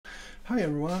Hi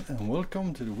everyone and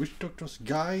welcome to the Witch Doctor's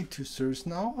Guide to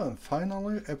ServiceNow, and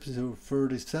finally episode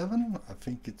 37. I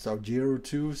think it's a year or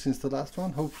two since the last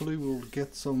one. Hopefully we'll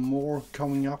get some more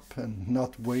coming up and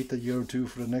not wait a year or two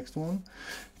for the next one.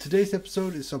 Today's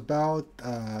episode is about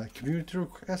a community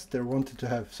request. They wanted to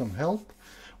have some help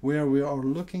where we are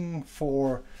looking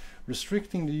for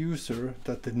restricting the user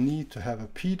that they need to have a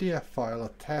PDF file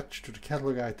attached to the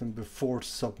catalog item before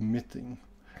submitting.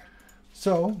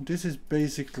 So this is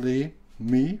basically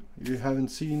me. If you haven't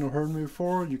seen or heard me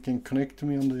before, you can connect to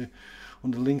me on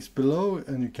the links below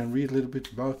and you can read a little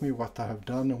bit about me, what I have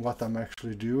done and what I'm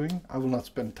actually doing. I will not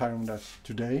spend time on that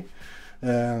today.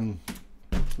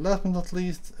 Last but not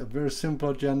least, a very simple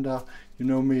agenda. You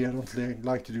know me, I don't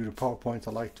like to do the PowerPoint,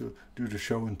 I like to do the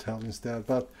show and tell instead.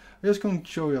 But I'm just going to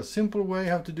show you a simple way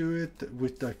how to do it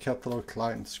with the catalog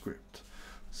client script.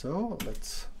 So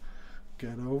let's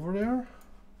get over there.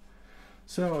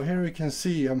 So here you can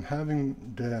see I'm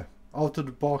having the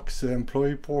out-of-the-box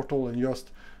employee portal and just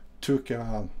took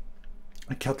a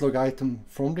catalog item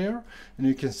from there. And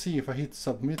you can see if I hit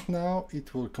submit now,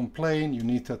 it will complain you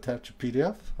need to attach a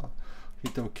PDF. I'll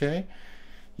hit OK.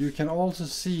 You can also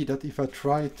see that if I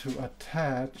try to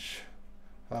attach,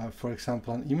 for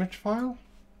example, an image file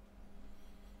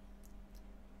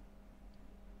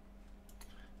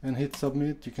and hit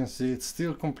submit, you can see it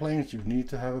still complains you need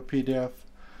to have a PDF.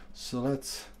 So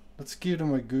let's give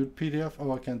them a good PDF.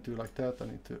 Oh, I can't do like that. I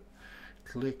need to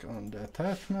click on the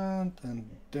attachment and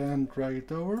then drag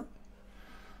it over.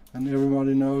 And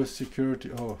everybody knows security.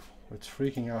 Oh, it's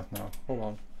freaking out now. Hold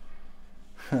on.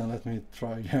 Let me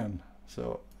try again.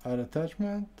 So add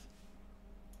attachment.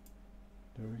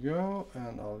 There we go.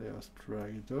 And I'll just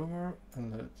drag it over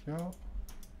and let it go.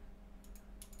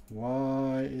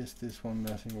 Why is this one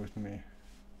messing with me?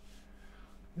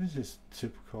 This is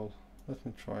typical. Let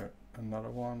me try another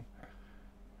one.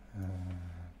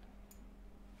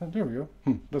 And there we go.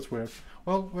 That's weird.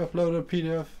 Well, we uploaded a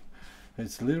PDF.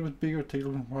 It's a little bit bigger, take a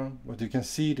little bit more, but you can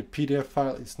see the PDF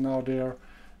file is now there.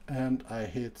 And I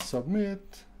hit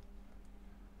submit.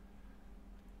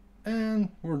 And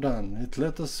we're done. It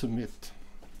let us submit.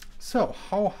 So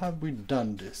how have we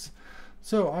done this?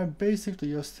 So I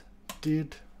basically just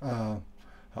did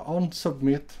on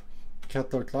submit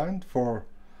catalog client for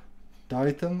the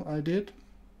item I did,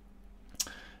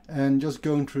 and just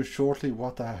going through shortly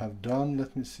what I have done.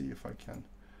 Let me see if I can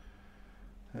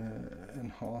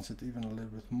enhance it even a little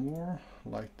bit more,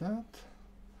 like that,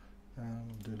 and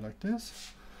we'll do like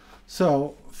this.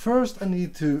 So first I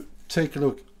need to take a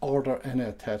look, are there any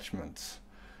attachments?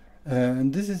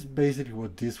 And this is basically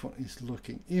what this one is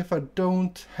looking. If I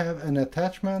don't have an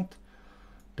attachment,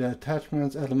 the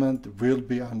attachments element will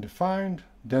be undefined.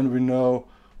 Then we know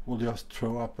we'll just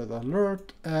throw up an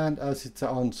alert, and as it's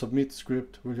on submit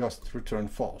script, we'll just return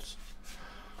false.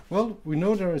 Well, we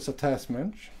know there is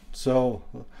attachment, so,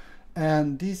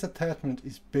 and this attachment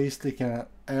is basically an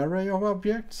array of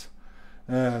objects.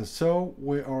 So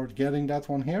we are getting that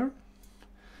one here,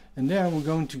 and then we're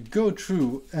going to go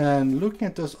through and looking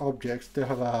at those objects. They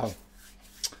have a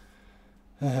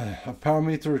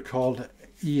parameter called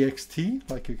ext,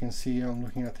 like you can see I'm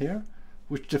looking at here,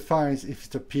 which defines if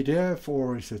it's a PDF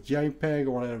or it's a JPEG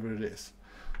or whatever it is.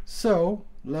 So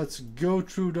let's go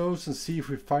through those and see if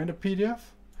we find a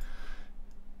PDF.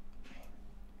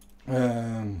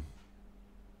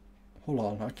 Hold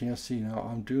on, I can just see now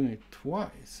I'm doing it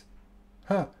twice.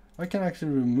 I can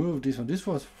actually remove this one. This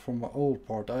was from my old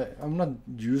part. I'm not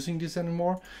using this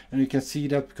anymore, and you can see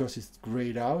that because it's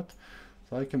grayed out.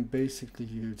 So I can basically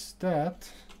use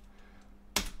that,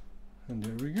 and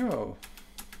there we go.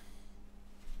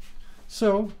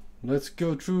 So let's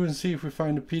go through and see if we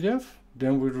find a PDF.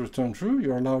 Then we'll return true.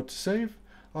 You're allowed to save.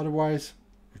 Otherwise,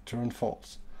 return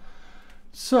false.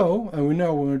 So, and we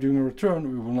know when we're doing a return,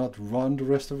 we will not run the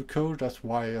rest of the code. That's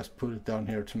why I just put it down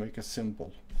here to make it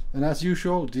simple. And as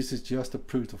usual, this is just a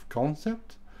proof of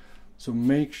concept. So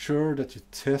make sure that you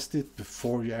test it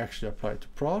before you actually apply it to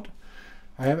prod.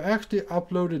 I have actually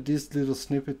uploaded this little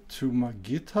snippet to my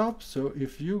GitHub. So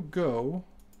if you go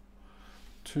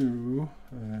to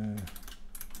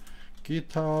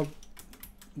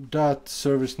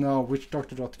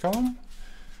github.servicenowwitchdoctor.com,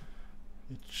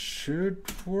 it should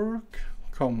work.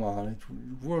 Come on, it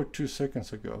worked 2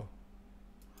 seconds ago.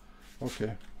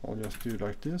 Okay, I'll just do it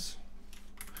like this.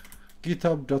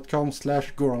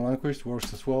 github.com/GoranLundqvist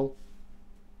works as well.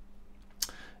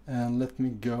 And let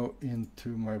me go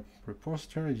into my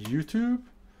repository, YouTube,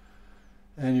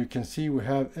 and you can see we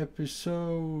have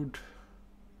episode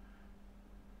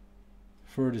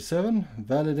 37,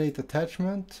 validate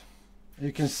attachment.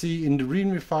 You can see in the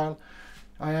README file,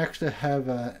 I actually have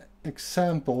a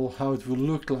example how it will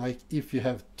look like if you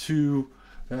have two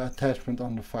attachment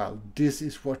on the file. This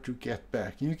is what you get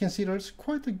back. And you can see there's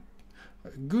quite a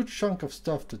good chunk of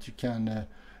stuff that you can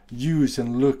use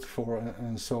and look for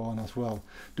and so on as well,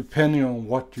 depending on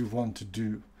what you want to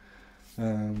do.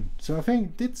 So I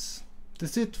think that's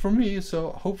it for me.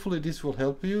 So hopefully this will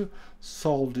help you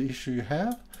solve the issue you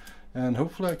have, and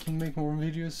hopefully I can make more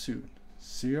videos soon.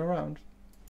 See you around.